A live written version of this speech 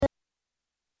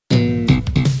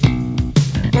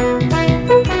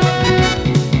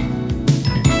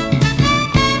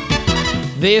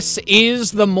This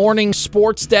is the Morning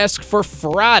Sports Desk for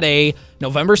Friday,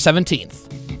 November 17th.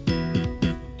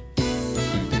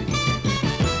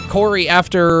 Corey,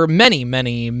 after many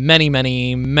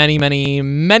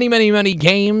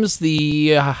games,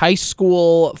 the high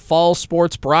school fall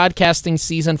sports broadcasting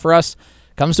season for us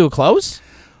comes to a close.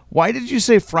 Why did you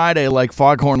say Friday like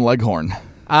Foghorn Leghorn?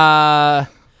 There's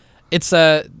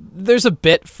a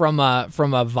bit from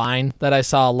a Vine that I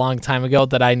saw a long time ago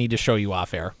that I need to show you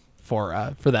off air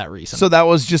for that reason. So that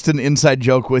was just an inside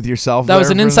joke with yourself? That was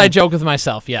an inside joke with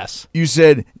myself, yes. You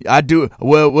said, I do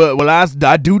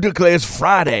declare it's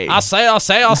Friday. I'll say.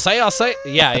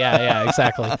 Yeah,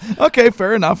 exactly. Okay,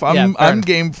 fair enough. I'm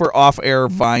game for off-air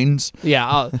Vines.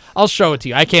 Yeah, I'll show it to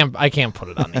you. I can't put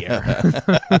it on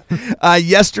the air.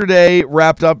 Yesterday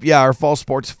wrapped up, our fall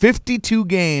sports, 52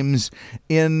 games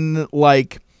in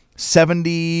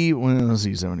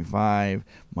 75,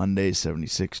 Monday,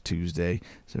 76, Tuesday,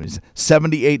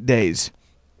 78 days.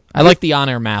 I like the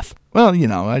on-air math. Well, do you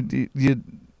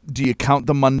count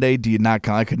the Monday? Do you not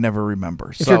count? I could never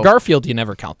remember. If you're Garfield, you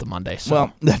never count the Monday. So.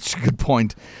 Well, that's a good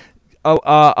point.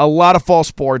 A lot of fall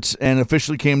sports, and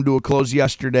officially came to a close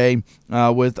yesterday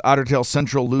with Otter Tail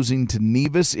Central losing to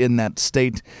Nevis in that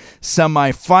state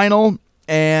semifinal.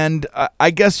 And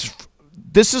I guess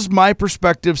this is my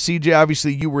perspective. CJ,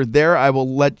 obviously you were there. I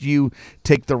will let you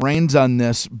take the reins on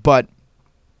this. But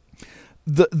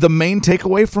the main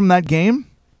takeaway from that game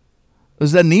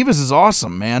is that Nevis is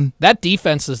awesome, man. That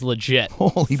defense is legit.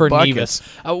 Holy for buckets.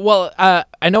 Nevis.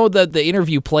 I know that the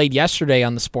interview played yesterday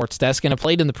on the sports desk, and it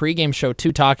played in the pregame show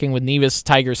too, talking with Nevis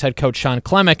Tigers head coach Sean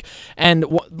Klemick. And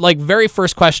very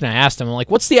first question I asked him, I'm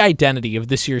like, what's the identity of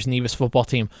this year's Nevis football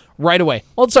team? Right away,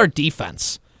 well, it's our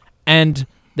defense. And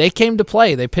they came to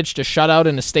play. They pitched a shutout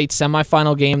in a state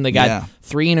semifinal game. They got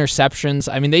 3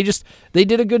 interceptions. I mean, they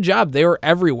did a good job. They were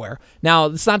everywhere. Now,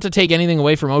 it's not to take anything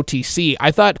away from OTC.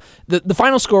 I thought the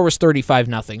final score was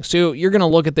 35-0. So you're going to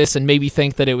look at this and maybe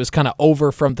think that it was kind of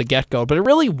over from the get-go, but it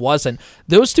really wasn't.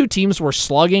 Those two teams were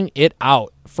slugging it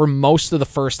out for most of the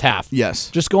first half.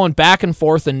 Yes. Just going back and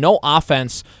forth, and no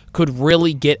offense could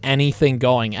really get anything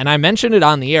going. And I mentioned it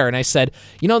on the air, and I said,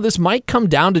 this might come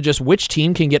down to just which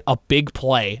team can get a big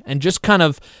play, and just kind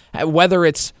of whether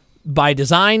it's by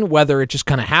design, whether it just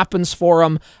kind of happens for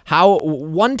them, how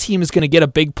one team is going to get a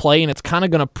big play, and it's kind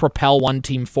of going to propel one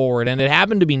team forward. And it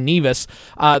happened to be Nevis.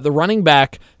 The running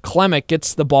back, Klemick,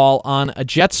 gets the ball on a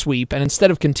jet sweep, and instead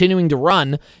of continuing to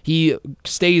run, he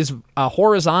stays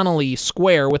horizontally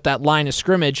square with that line of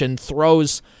scrimmage and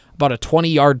throws about a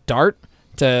 20-yard dart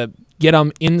to get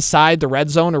them inside the red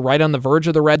zone or right on the verge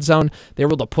of the red zone. They were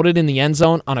able to put it in the end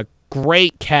zone on a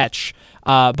great catch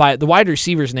by the wide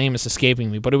receiver's name is escaping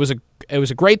me, but it was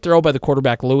a great throw by the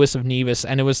quarterback Lewis of Nevis,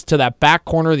 and it was to that back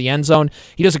corner of the end zone.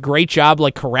 He does a great job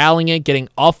corralling it, getting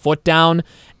a foot down,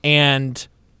 and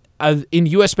in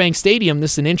US Bank Stadium,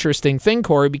 this is an interesting thing,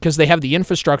 Corey, because they have the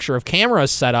infrastructure of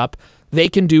cameras set up. They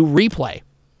can do replay.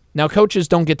 Now, coaches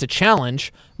don't get to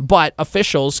challenge, but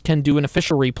officials can do an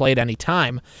official replay at any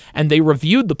time, and they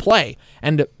reviewed the play,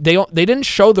 and they didn't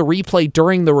show the replay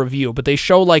during the review, but they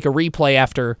show a replay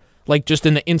after, just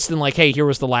in the instant, hey, here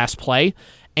was the last play,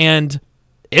 and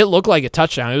it looked like a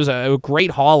touchdown. It was a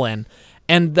great haul in,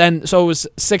 and then, so it was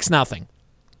 6-0.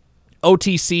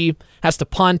 OTC has to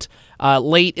punt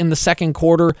late in the second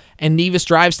quarter, and Nevis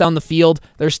drives down the field.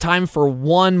 There's time for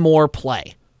one more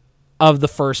play of the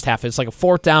first half. It's a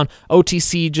 4th down.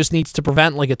 OTC just needs to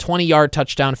prevent a 20-yard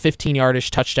touchdown, 15-yardish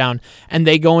touchdown, and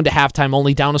they go into halftime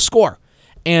only down a score.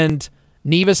 And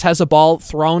Nevis has a ball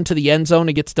thrown to the end zone.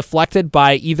 It gets deflected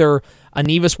by either a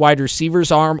Nevis wide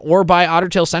receiver's arm or by Otter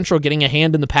Tail Central getting a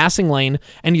hand in the passing lane,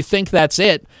 and you think that's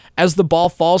it. As the ball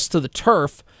falls to the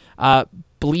turf,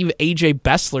 believe A.J.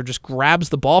 Bessler just grabs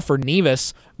the ball for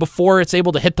Nevis before it's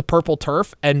able to hit the purple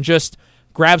turf and just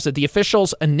grabs it. The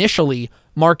officials initially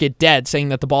mark it dead, saying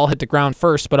that the ball hit the ground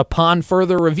first, but upon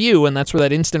further review, and that's where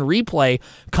that instant replay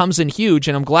comes in huge,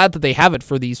 and I'm glad that they have it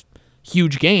for these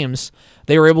huge games,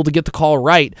 they were able to get the call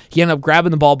right. He ended up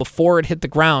grabbing the ball before it hit the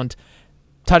ground.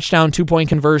 Touchdown, 2-point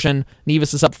conversion.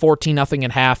 Nevis is up 14-0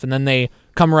 at half, and then they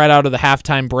come right out of the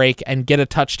halftime break and get a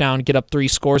touchdown, get up 3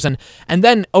 scores, and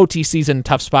then OTC's in a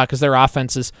tough spot because their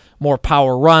offense is more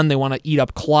power run. They want to eat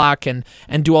up clock and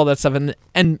do all that stuff,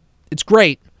 and it's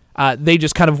great. They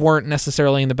just kind of weren't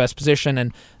necessarily in the best position,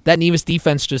 and that Nevis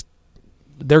defense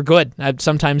they're good.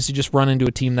 Sometimes you just run into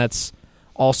a team that's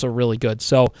also really good.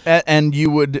 So, and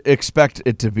you would expect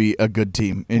it to be a good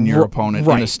team in your opponent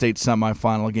in a state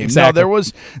semifinal game. Exactly.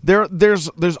 No,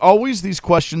 there's always these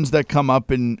questions that come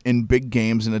up in big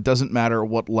games, and it doesn't matter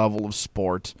what level of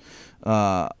sport.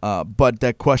 But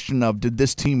that question of, did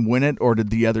this team win it or did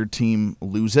the other team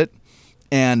lose it?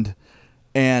 And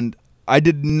I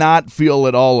did not feel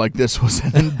at all like this was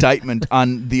an indictment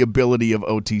on the ability of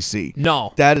OTC.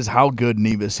 No. That is how good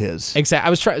Nevis is.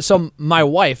 Exactly. So my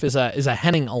wife is a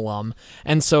Henning alum,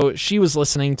 and so she was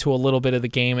listening to a little bit of the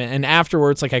game, and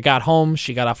afterwards, like, I got home,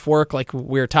 she got off work, like,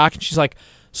 we were talking, she's like,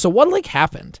 so what, like,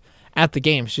 happened at the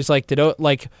game? She's like,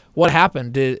 what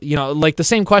happened? Like the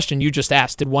same question you just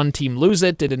asked. Did one team lose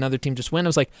it? Did another team just win? I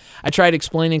was like, I tried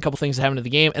explaining a couple things that happened to the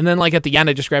game, and then, like, at the end,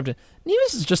 I just grabbed it.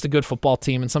 Nevis is just a good football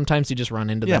team, and sometimes you just run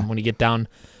into them when you get down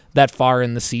that far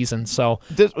in the season. So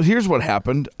here's what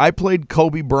happened. I played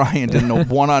Kobe Bryant in a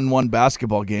one-on-one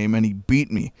basketball game, and he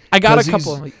beat me. I got a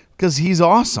couple. Because he's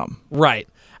awesome. Right.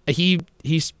 He's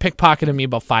pickpocketed me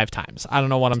about 5 times. I don't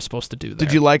know what I'm supposed to do there.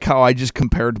 Did you like how I just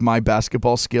compared my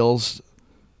basketball skills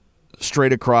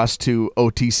straight across to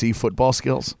OTC football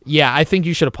skills? Yeah, I think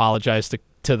you should apologize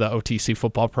to the OTC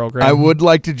football program. I would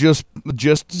like to just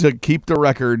to keep the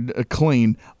record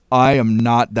clean. I am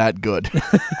not that good.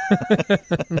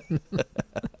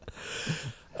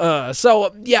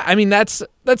 So yeah, I mean that's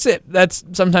it.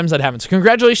 Sometimes that happens.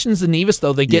 Congratulations to Nevis,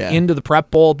 though. They get into the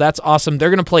Prep Bowl. That's awesome. They're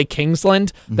gonna play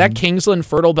Kingsland. Mm-hmm. That Kingsland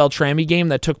Fertile Beltrami game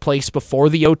that took place before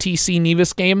the OTC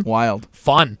Nevis game. Wild.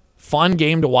 Fun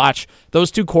game to watch.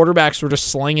 Those two quarterbacks were just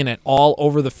slinging it all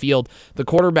over the field. The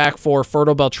quarterback for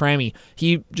Fertile Beltrami,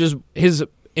 his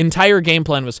entire game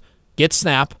plan was get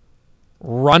snap,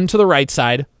 run to the right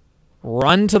side,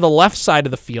 run to the left side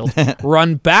of the field,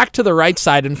 run back to the right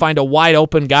side, and find a wide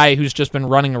open guy who's just been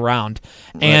running around.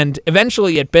 Right. And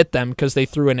eventually it bit them because they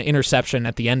threw an interception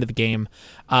at the end of the game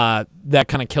that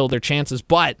kind of killed their chances.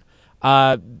 But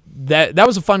that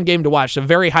was a fun game to watch. A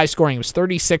very high scoring. It was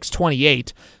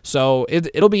 36-28. So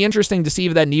it'll be interesting to see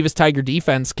if that Nevis Tiger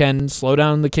defense can slow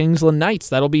down the Kingsland Knights.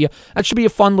 That should be a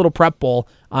fun little prep bowl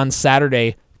on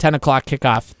Saturday. 10 o'clock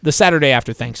kickoff, the Saturday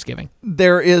after Thanksgiving.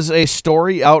 There is a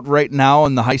story out right now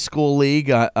in the high school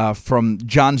league from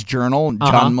John's Journal,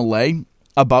 John Millay,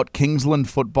 about Kingsland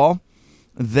football.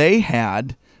 They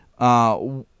had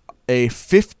a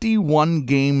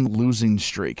 51-game losing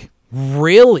streak.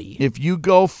 Really? If you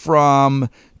go from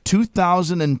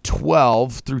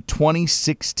 2012 through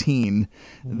 2016,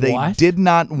 they did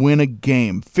not win a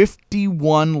game.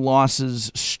 51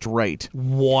 losses straight.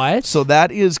 What? So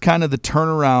that is kind of the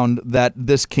turnaround that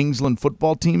this Kingsland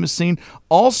football team has seen.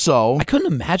 Also, I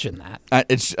couldn't imagine that.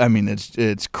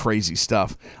 It's crazy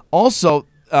stuff. Also,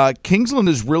 Kingsland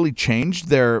has really changed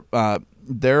their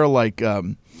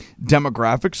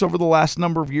demographics over the last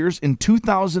number of years. In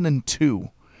 2002,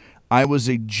 I was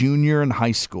a junior in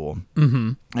high school,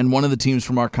 and one of the teams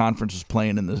from our conference was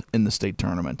playing in the state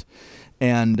tournament,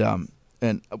 and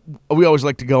we always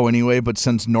like to go anyway. But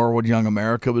since Norwood Young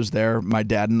America was there, my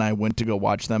dad and I went to go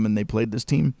watch them, and they played this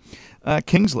team,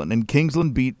 Kingsland, and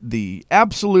Kingsland beat the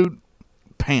absolute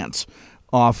pants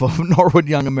off of Norwood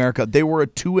Young America. They were a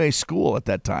 2A school at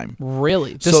that time.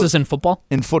 Really? This is in football?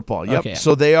 In football, yep. Okay.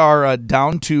 So they are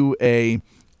down to a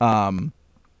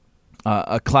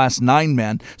Class 9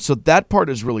 man. So that part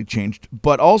has really changed.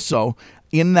 But also,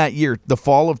 in that year, the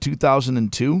fall of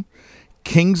 2002,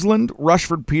 Kingsland,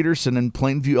 Rushford Peterson, and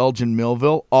Plainview Elgin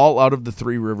Millville, all out of the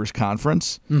Three Rivers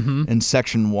Conference in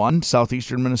Section 1,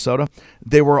 southeastern Minnesota,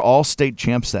 they were all state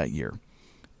champs that year.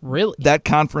 Really? That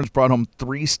conference brought home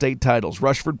 3 state titles.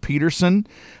 Rushford Peterson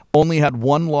only had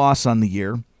 1 loss on the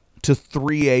year to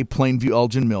 3A Plainview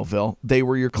Elgin Millville. They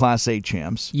were your Class A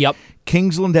champs. Yep.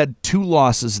 Kingsland had 2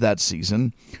 losses that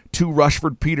season to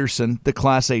Rushford Peterson, the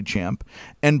Class A champ,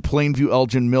 and Plainview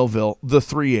Elgin Millville, the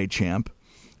 3A champ.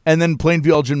 And then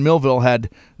Plainview Elgin Millville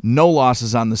had no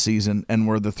losses on the season and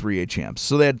were the 3A champs.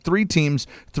 So they had 3 teams,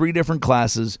 3 different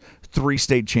classes, 3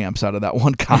 state champs out of that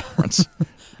one conference.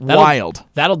 Wild.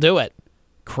 That'll do it.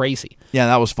 Crazy. Yeah,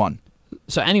 that was fun.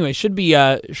 So anyway, should be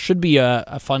a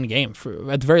fun game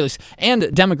at the very least. And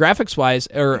demographics wise,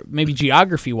 or maybe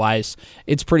geography wise,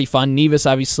 it's pretty fun. Nevis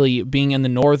obviously being in the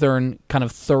northern kind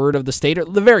of third of the state, or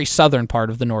the very southern part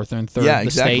of the northern third of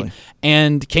the state,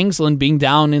 and Kingsland being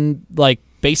down in like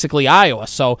basically Iowa.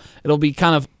 So it'll be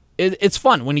kind of it's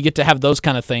fun when you get to have those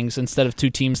kind of things instead of 2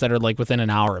 teams that are like within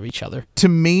an hour of each other. To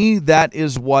me, that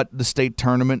is what the state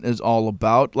tournament is all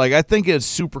about. Like, I think it's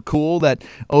super cool that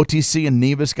OTC and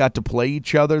Nevis got to play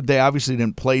each other. They obviously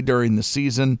didn't play during the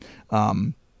season,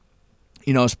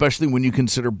 especially when you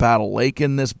consider Battle Lake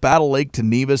in this. Battle Lake to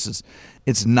Nevis,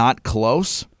 it's not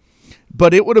close.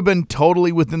 But it would have been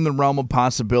totally within the realm of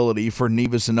possibility for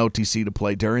Nevis and OTC to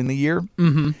play during the year.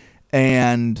 Mm-hmm.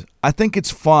 And I think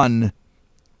it's fun.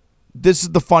 This is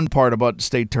the fun part about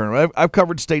state tournament. I've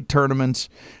covered state tournaments.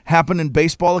 Happened in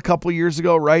baseball a couple years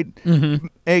ago, right? Mm-hmm.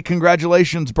 Hey,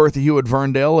 congratulations, Bertha Hewitt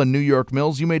Verndale and New York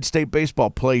Mills. You made state baseball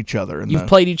play each other. You've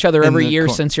played each other every year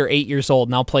since you're 8 years old.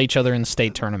 Now play each other in the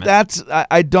state tournament. That's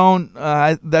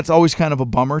always kind of a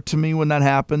bummer to me when that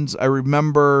happens. I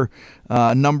remember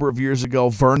a number of years ago,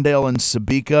 Verndale and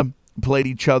Sabika played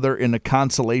each other in a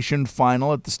consolation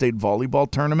final at the state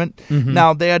volleyball tournament. Mm-hmm.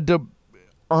 Now, they had to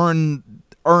earn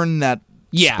that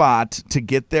spot to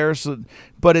get there.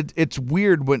 But it's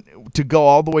weird to go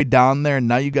all the way down there, and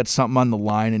now you got something on the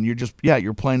line, and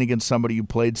you're playing against somebody you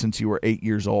played since you were 8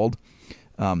 years old.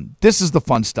 This is the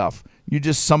fun stuff. You're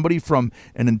just somebody from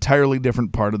an entirely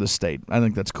different part of the state. I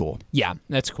think that's cool. Yeah,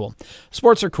 that's cool.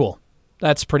 Sports are cool.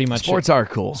 That's pretty much Sports it. are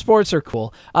cool. Sports are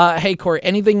cool. Hey, Corey,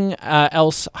 anything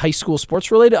else high school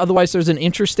sports related? Otherwise, there's an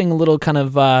interesting little kind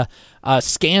of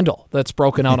scandal that's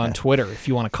broken out on Twitter, if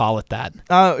you want to call it that.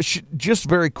 Just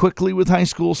very quickly with high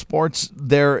school sports,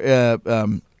 they're at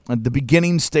the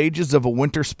beginning stages of a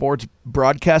winter sports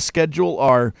broadcast schedule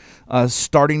are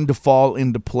starting to fall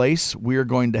into place. We are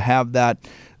going to have that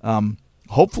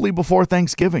hopefully before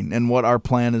Thanksgiving, and what our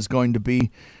plan is going to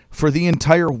be for the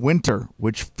entire winter,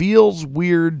 which feels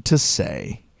weird to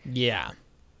say. Yeah.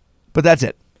 But that's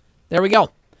it. There we go.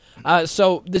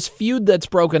 So this feud that's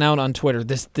broken out on Twitter,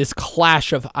 this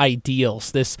clash of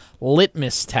ideals, this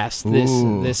litmus test, I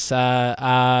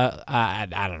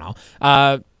don't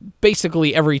know.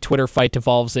 Basically, every Twitter fight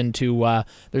devolves into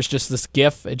there's just this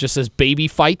GIF. It just says baby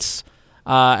fights.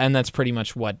 And that's pretty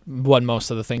much what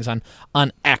most of the things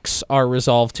on X are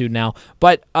resolved to now.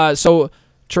 But so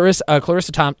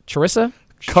Carissa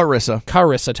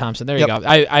Thompson. There you go.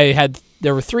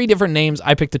 There were three different names.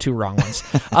 I picked the two wrong ones.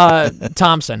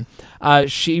 Thompson.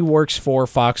 She works for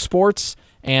Fox Sports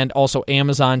and also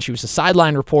Amazon. She was a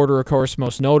sideline reporter, of course,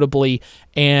 most notably.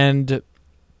 And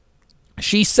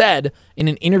she said in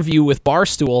an interview with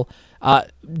Barstool,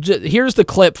 here's the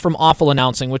clip from Awful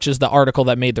Announcing, which is the article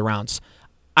that made the rounds.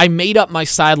 I made up my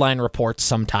sideline reports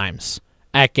sometimes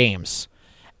at games.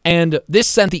 And this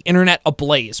sent the internet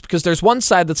ablaze because there's one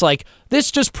side that's like, this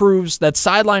just proves that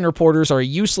sideline reporters are a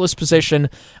useless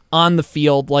position on the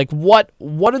field. Like, what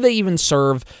do they even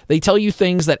serve? They tell you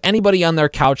things that anybody on their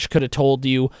couch could have told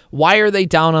you. Why are they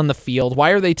down on the field?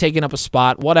 Why are they taking up a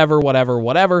spot? Whatever.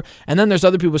 And then there's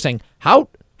other people saying, how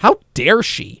dare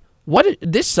she?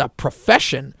 This is a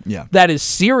profession that is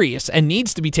serious and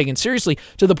needs to be taken seriously,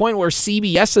 to the point where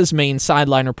CBS's main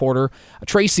sideline reporter,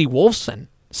 Tracy Wolfson,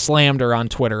 slammed her on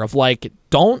Twitter of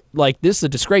this is a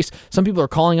disgrace. Some people are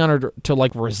calling on her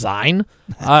to resign.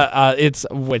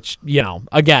 Which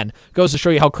again goes to show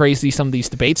you how crazy some of these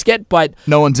debates get. But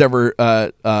no one's ever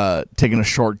taken a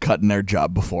shortcut in their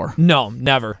job before. No,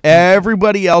 never.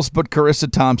 Everybody else but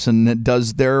Carissa Thompson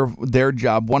does their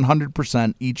job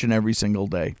 100% each and every single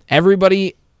day.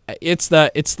 Everybody. It's the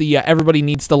everybody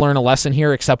needs to learn a lesson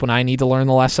here, except when I need to learn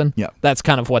the lesson. Yeah, that's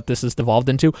kind of what this has devolved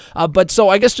into. But so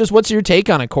I guess just what's your take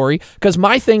on it, Corey? Because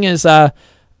my thing is, I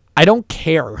don't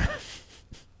care.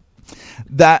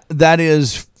 That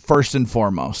is first and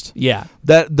foremost. Yeah.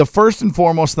 That the first and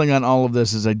foremost thing on all of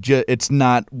this is it's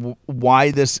not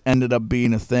why this ended up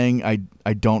being a thing.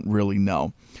 I don't really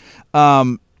know.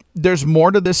 There's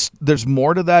more to this. There's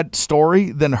more to that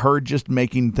story than her just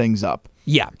making things up.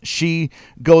 Yeah. She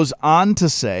goes on to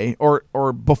say,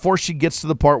 or before she gets to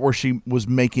the part where she was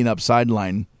making up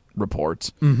sideline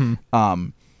reports,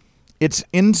 it's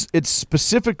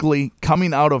specifically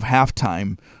coming out of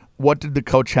halftime. What did the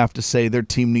coach have to say their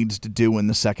team needs to do in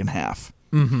the second half?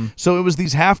 Mm-hmm. So it was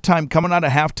these coming out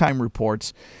of halftime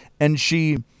reports, and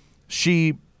she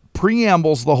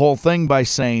preambles the whole thing by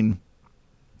saying,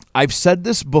 I've said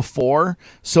this before,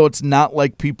 so it's not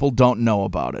like people don't know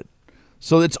about it.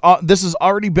 So this has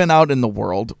already been out in the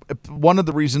world. One of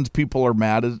the reasons people are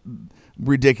mad,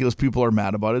 ridiculous people are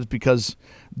mad about it, is because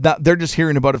they're just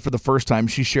hearing about it for the first time.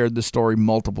 She shared the story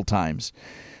multiple times.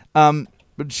 But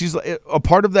she's a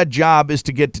part of that job is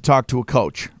to get to talk to a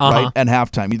coach right at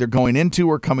halftime, either going into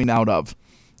or coming out of.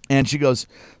 And she goes,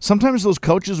 sometimes those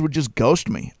coaches would just ghost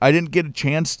me. I didn't get a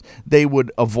chance. They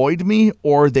would avoid me,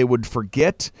 or they would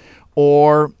forget,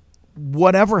 or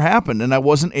whatever happened, and I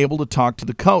wasn't able to talk to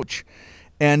the coach.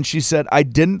 And she said, I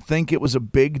didn't think it was a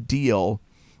big deal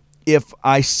if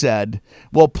I said,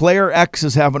 well, player X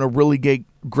is having a really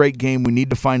great game. We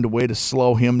need to find a way to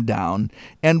slow him down,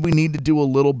 and we need to do a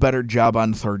little better job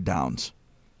on third downs.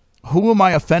 who am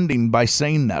I offending by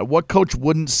saying that? What coach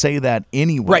wouldn't say that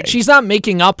anyway? Right. She's not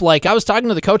making up, like, I was talking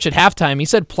to the coach at halftime. He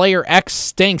said player X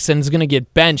stinks and is going to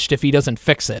get benched if he doesn't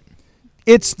fix it.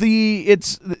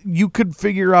 You could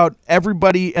figure out,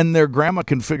 everybody and their grandma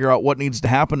can figure out what needs to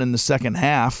happen in the second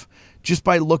half just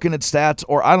by looking at stats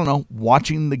or, I don't know,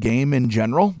 watching the game in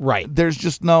general. Right. There's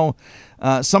just no,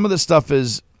 some of this stuff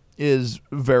is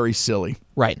very silly.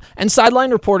 Right. And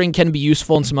sideline reporting can be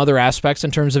useful in some other aspects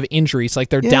in terms of injuries. Like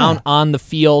they're down on the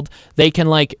field. They can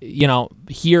they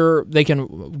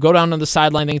can go down on the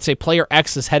sideline. They can say player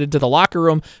X is headed to the locker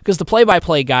room because the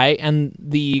play-by-play guy and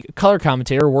the color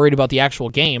commentator are worried about the actual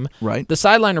game. Right. The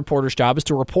sideline reporter's job is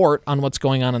to report on what's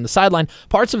going on the sideline.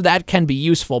 Parts of that can be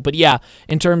useful. But yeah,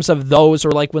 in terms of those,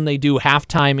 or like when they do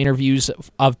halftime interviews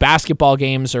of basketball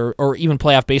games or even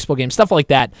playoff baseball games, stuff like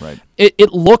that, right.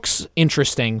 It looks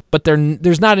interesting, but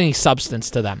there's not any substance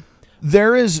to them.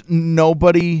 There is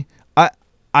nobody.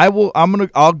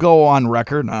 I'll go on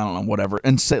record. I don't know, whatever,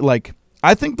 and say like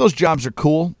I think those jobs are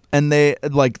cool and they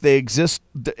exist.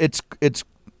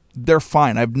 They're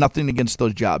fine. I have nothing against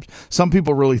those jobs. Some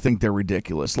people really think they're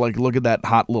ridiculous. Like look at that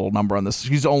hot little number on this.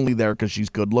 She's only there because she's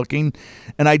good looking,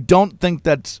 and I don't think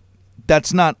that's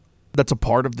a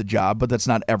part of the job, but that's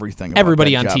not everything.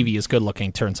 Everybody on TV is good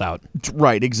looking, turns out.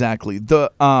 Right, exactly.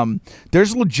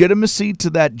 There's legitimacy to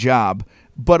that job,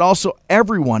 but also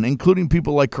everyone, including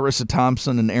people like Carissa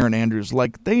Thompson and Aaron Andrews,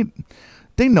 like they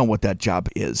know what that job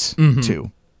is too.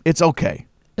 It's okay.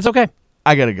 It's okay.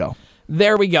 I gotta go.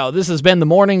 There we go. This has been the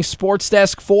Morning Sports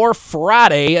Desk for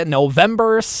Friday,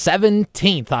 November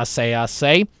 17th. I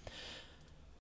say.